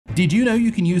Did you know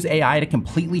you can use AI to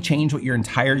completely change what your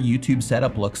entire YouTube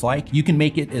setup looks like? You can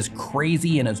make it as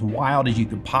crazy and as wild as you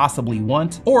could possibly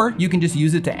want, or you can just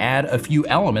use it to add a few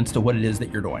elements to what it is that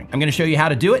you're doing. I'm gonna show you how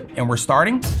to do it, and we're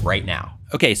starting right now.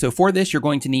 Okay, so for this, you're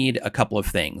going to need a couple of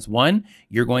things. One,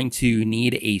 you're going to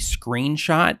need a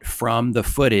screenshot from the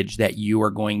footage that you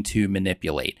are going to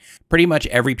manipulate. Pretty much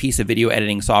every piece of video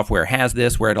editing software has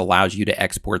this, where it allows you to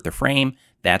export the frame.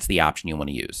 That's the option you want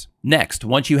to use. Next,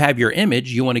 once you have your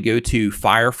image, you want to go to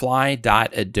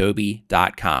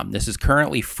firefly.adobe.com. This is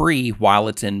currently free while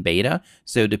it's in beta.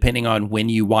 So depending on when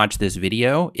you watch this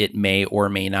video, it may or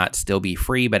may not still be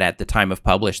free, but at the time of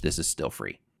publish, this is still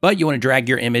free. But you want to drag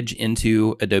your image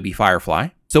into Adobe Firefly.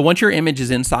 So once your image is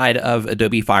inside of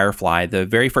Adobe Firefly, the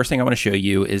very first thing I want to show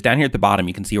you is down here at the bottom,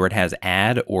 you can see where it has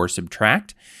add or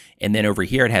subtract. And then over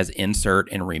here, it has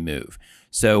insert and remove.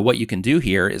 So what you can do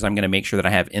here is I'm going to make sure that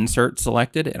I have insert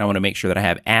selected, and I want to make sure that I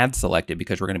have add selected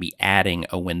because we're going to be adding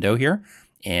a window here.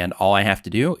 And all I have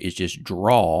to do is just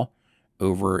draw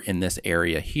over in this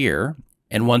area here.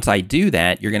 And once I do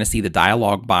that, you're going to see the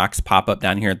dialog box pop up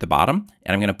down here at the bottom.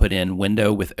 And I'm going to put in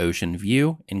window with ocean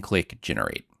view and click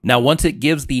generate. Now, once it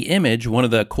gives the image, one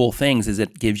of the cool things is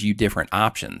it gives you different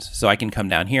options. So I can come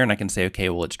down here and I can say, okay,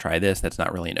 well, let's try this. That's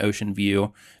not really an ocean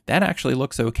view. That actually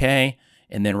looks okay.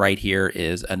 And then right here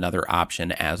is another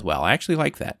option as well. I actually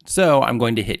like that. So I'm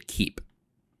going to hit keep.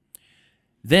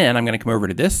 Then I'm going to come over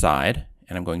to this side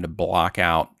and I'm going to block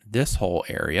out this whole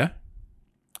area.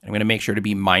 I'm going to make sure to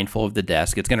be mindful of the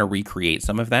desk. It's going to recreate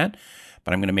some of that,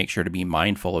 but I'm going to make sure to be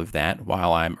mindful of that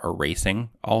while I'm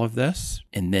erasing all of this.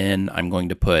 And then I'm going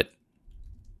to put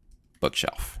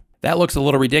bookshelf. That looks a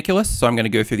little ridiculous, so I'm going to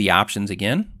go through the options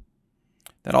again.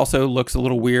 That also looks a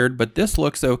little weird, but this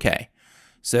looks okay.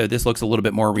 So this looks a little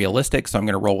bit more realistic, so I'm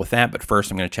going to roll with that, but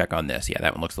first I'm going to check on this. Yeah,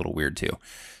 that one looks a little weird too.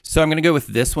 So I'm going to go with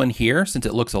this one here since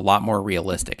it looks a lot more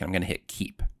realistic. I'm going to hit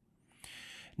keep.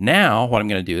 Now what I'm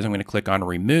going to do is I'm going to click on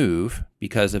remove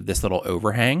because of this little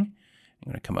overhang.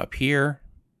 I'm going to come up here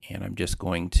and I'm just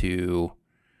going to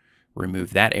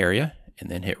remove that area and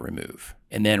then hit remove.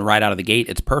 And then right out of the gate,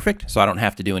 it's perfect, so I don't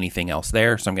have to do anything else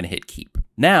there. So I'm going to hit keep.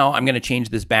 Now I'm going to change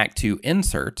this back to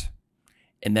insert.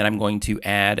 And then I'm going to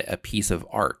add a piece of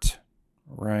art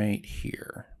right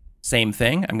here. Same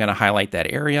thing, I'm going to highlight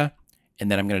that area, and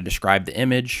then I'm going to describe the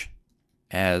image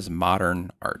as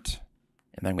modern art.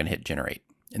 And then I'm going to hit generate.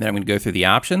 And then I'm going to go through the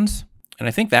options, and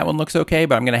I think that one looks okay,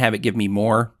 but I'm going to have it give me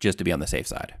more just to be on the safe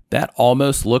side. That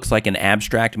almost looks like an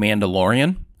abstract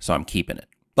Mandalorian, so I'm keeping it.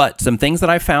 But some things that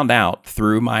I found out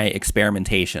through my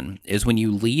experimentation is when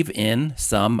you leave in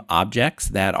some objects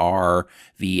that are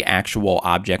the actual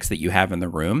objects that you have in the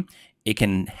room, it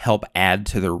can help add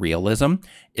to the realism.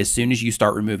 As soon as you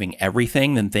start removing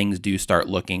everything, then things do start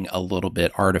looking a little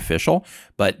bit artificial.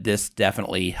 But this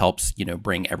definitely helps,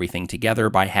 bring everything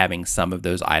together by having some of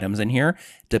those items in here,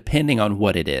 depending on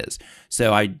what it is.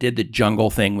 So I did the jungle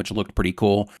thing, which looked pretty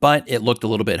cool, but it looked a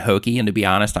little bit hokey. And to be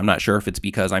honest, I'm not sure if it's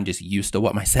because I'm just used to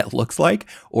what my set looks like,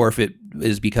 or if it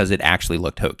is because it actually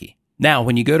looked hokey. Now,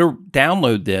 when you go to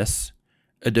download this,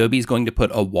 Adobe is going to put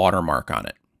a watermark on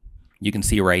it. You can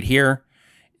see right here,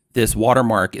 this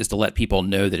watermark is to let people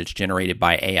know that it's generated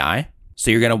by AI. So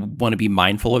you're going to want to be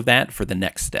mindful of that for the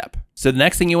next step. So the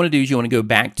next thing you want to do is you want to go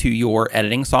back to your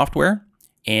editing software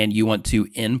and you want to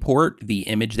import the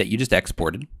image that you just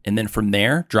exported. And then from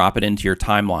there, drop it into your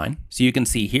timeline. So you can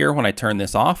see here, when I turn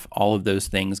this off, all of those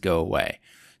things go away.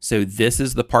 So this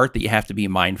is the part that you have to be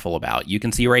mindful about. You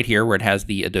can see right here where it has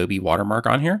the Adobe watermark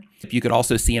on here. You could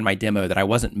also see in my demo that I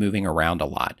wasn't moving around a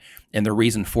lot. And the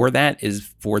reason for that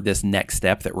is for this next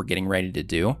step that we're getting ready to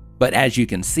do. But as you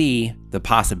can see, the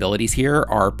possibilities here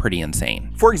are pretty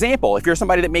insane. For example, if you're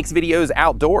somebody that makes videos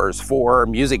outdoors for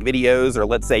music videos, or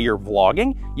let's say you're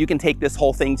vlogging, you can take this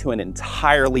whole thing to an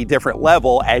entirely different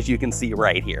level, as you can see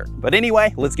right here. But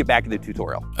anyway, let's get back to the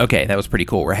tutorial. Okay, that was pretty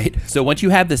cool, right? So once you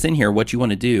have this in here, what you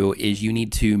want to do is you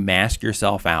need to mask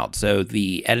yourself out. So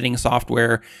the editing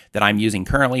software that I'm using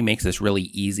currently makes this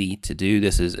really easy to do.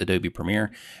 This is Adobe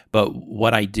Premiere. But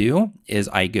what I do is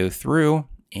I go through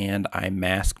and I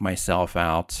mask myself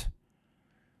out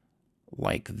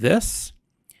like this.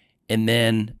 And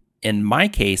then in my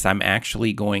case, I'm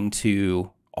actually going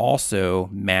to also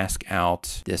mask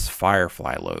out this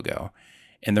Firefly logo.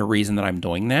 And the reason that I'm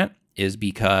doing that is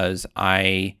because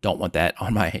I don't want that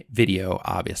on my video,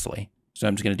 obviously. So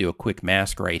I'm just going to do a quick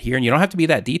mask right here. And you don't have to be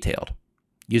that detailed.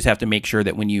 You just have to make sure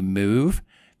that when you move,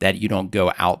 that you don't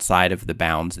go outside of the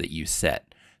bounds that you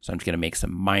set. So I'm just going to make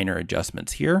some minor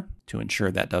adjustments here to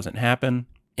ensure that doesn't happen.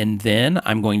 And then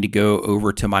I'm going to go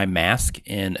over to my mask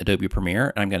in Adobe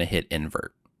Premiere and I'm going to hit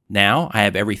invert. Now I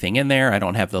have everything in there. I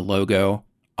don't have the logo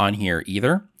on here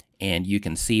either. And you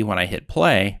can see when I hit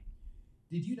play.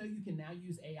 Did you know you can now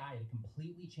use AI to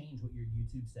completely change what your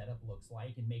YouTube setup looks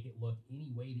like and make it look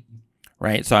any way that you...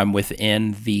 Right, so I'm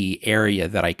within the area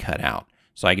that I cut out.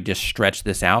 So I could just stretch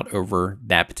this out over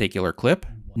that particular clip.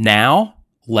 Now,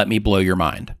 let me blow your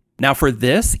mind. Now for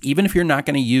this, even if you're not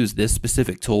going to use this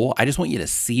specific tool, I just want you to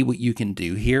see what you can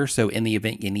do here. So in the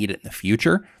event you need it in the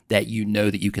future, that you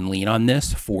know that you can lean on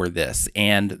this for this.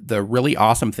 And the really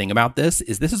awesome thing about this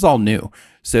is all new.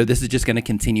 So this is just going to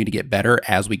continue to get better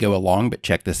as we go along, but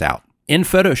check this out. In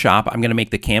Photoshop, I'm going to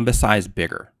make the canvas size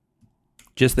bigger,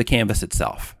 just the canvas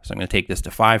itself. So I'm going to take this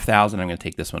to 5,000. I'm going to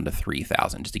take this one to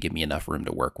 3,000 just to give me enough room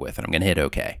to work with. And I'm going to hit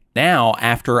OK. Now,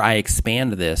 after I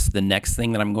expand this, the next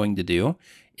thing that I'm going to do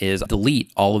is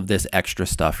delete all of this extra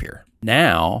stuff here.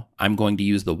 Now I'm going to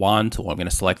use the wand tool. I'm going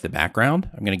to select the background.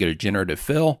 I'm going to go to generative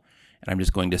fill, and I'm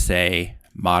just going to say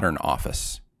modern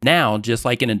office. Now, just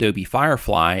like in Adobe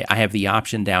Firefly, I have the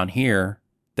option down here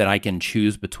that I can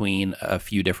choose between a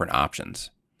few different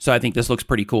options. So I think this looks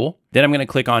pretty cool. Then I'm going to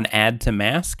click on add to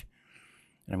mask,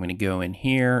 and I'm going to go in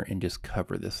here and just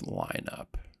cover this line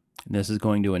up. And this is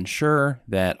going to ensure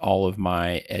that all of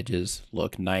my edges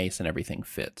look nice and everything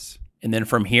fits. And then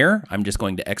from here, I'm just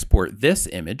going to export this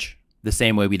image the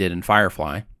same way we did in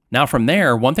Firefly. Now from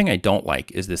there, one thing I don't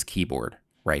like is this keyboard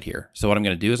right here. So what I'm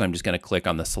going to do is I'm just going to click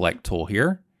on the select tool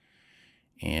here,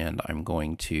 and I'm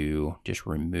going to just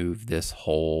remove this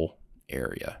whole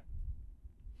area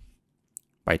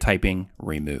by typing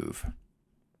remove,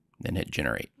 then hit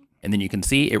generate. And then you can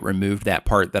see it removed that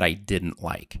part that I didn't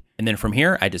like. And then from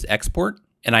here, I just export,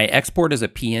 and I export as a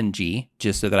PNG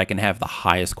just so that I can have the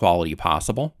highest quality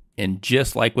possible. And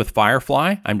just like with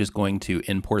Firefly, I'm just going to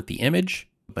import the image,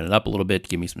 open it up a little bit to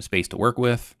give me some space to work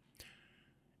with.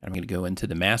 And I'm going to go into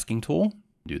the masking tool,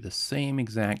 do the same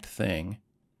exact thing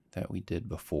that we did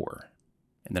before.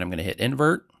 And then I'm going to hit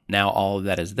invert. Now all of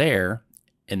that is there.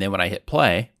 And then when I hit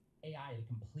play, AI to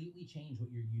completely change what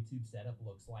your YouTube setup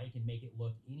looks like and make it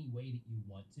look any way that you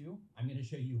want to. I'm going to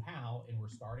show you how, and we're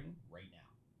starting right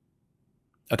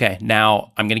now. Okay,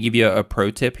 now I'm going to give you a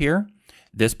pro tip here.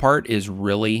 This part is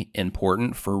really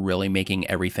important for really making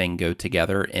everything go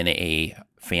together in a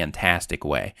fantastic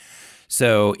way.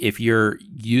 So if you're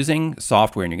using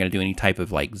software and you're going to do any type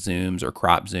of like zooms or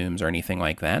crop zooms or anything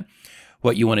like that,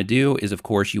 what you want to do is, of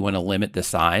course, you want to limit the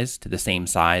size to the same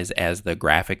size as the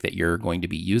graphic that you're going to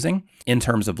be using in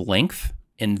terms of length.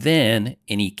 And then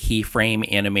any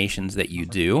keyframe animations that you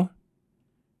do,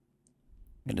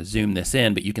 I'm going to zoom this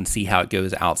in, but you can see how it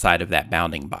goes outside of that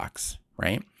bounding box,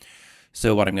 right?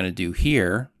 So what I'm going to do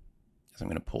here is I'm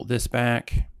going to pull this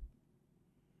back.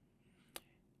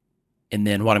 And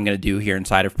then what I'm going to do here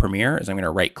inside of Premiere is I'm going to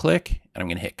right click and I'm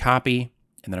going to hit copy.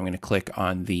 And then I'm going to click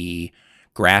on the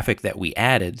graphic that we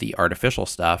added, the artificial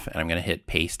stuff, and I'm going to hit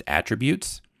paste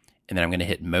attributes. And then I'm going to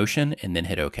hit motion and then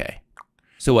hit OK.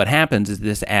 So what happens is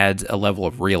this adds a level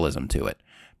of realism to it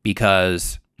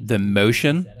because the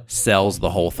motion sells the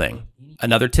whole thing.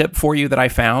 Another tip for you that I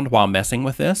found while messing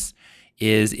with this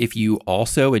is if you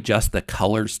also adjust the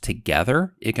colors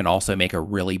together, it can also make a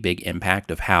really big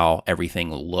impact of how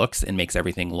everything looks and makes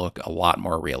everything look a lot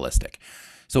more realistic.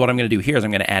 So what I'm going to do here is I'm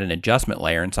going to add an adjustment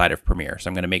layer inside of Premiere. So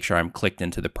I'm going to make sure I'm clicked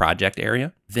into the project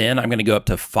area. Then I'm going to go up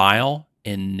to File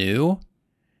and New,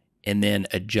 and then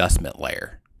Adjustment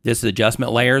Layer. This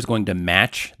adjustment layer is going to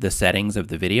match the settings of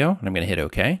the video, and I'm going to hit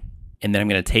OK. And then I'm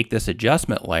going to take this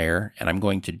adjustment layer and I'm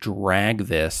going to drag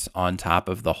this on top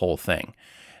of the whole thing.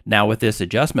 Now with this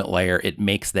adjustment layer, it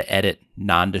makes the edit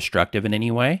non-destructive in any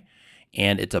way,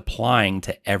 and it's applying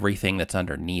to everything that's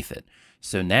underneath it.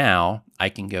 So now I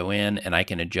can go in and I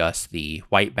can adjust the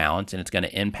white balance, and it's going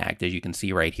to impact, as you can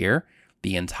see right here,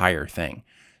 the entire thing.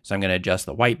 So I'm going to adjust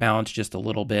the white balance just a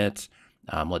little bit.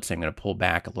 Let's say I'm going to pull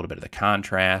back a little bit of the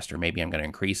contrast, or maybe I'm going to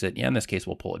increase it. Yeah, in this case,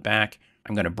 we'll pull it back.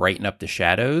 I'm going to brighten up the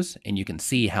shadows, and you can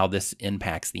see how this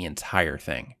impacts the entire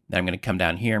thing. Then I'm going to come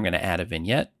down here. I'm going to add a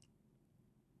vignette.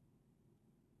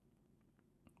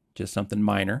 Just something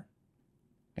minor.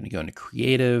 I'm going to go into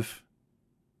creative,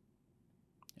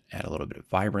 add a little bit of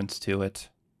vibrance to it,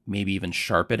 maybe even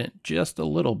sharpen it just a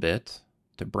little bit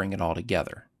to bring it all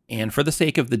together. And for the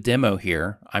sake of the demo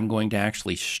here, I'm going to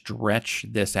actually stretch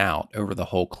this out over the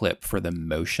whole clip for the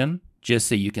motion, just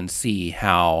so you can see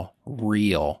how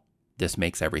real this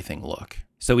makes everything look.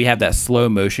 So we have that slow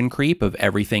motion creep of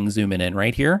everything zooming in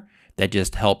right here, that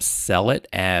just helps sell it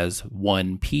as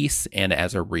one piece and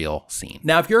as a real scene.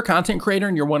 Now, if you're a content creator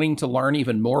and you're wanting to learn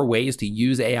even more ways to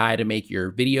use AI to make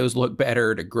your videos look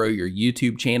better, to grow your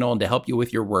YouTube channel, and to help you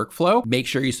with your workflow, make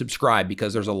sure you subscribe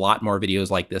because there's a lot more videos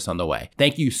like this on the way.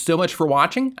 Thank you so much for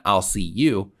watching. I'll see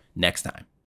you next time.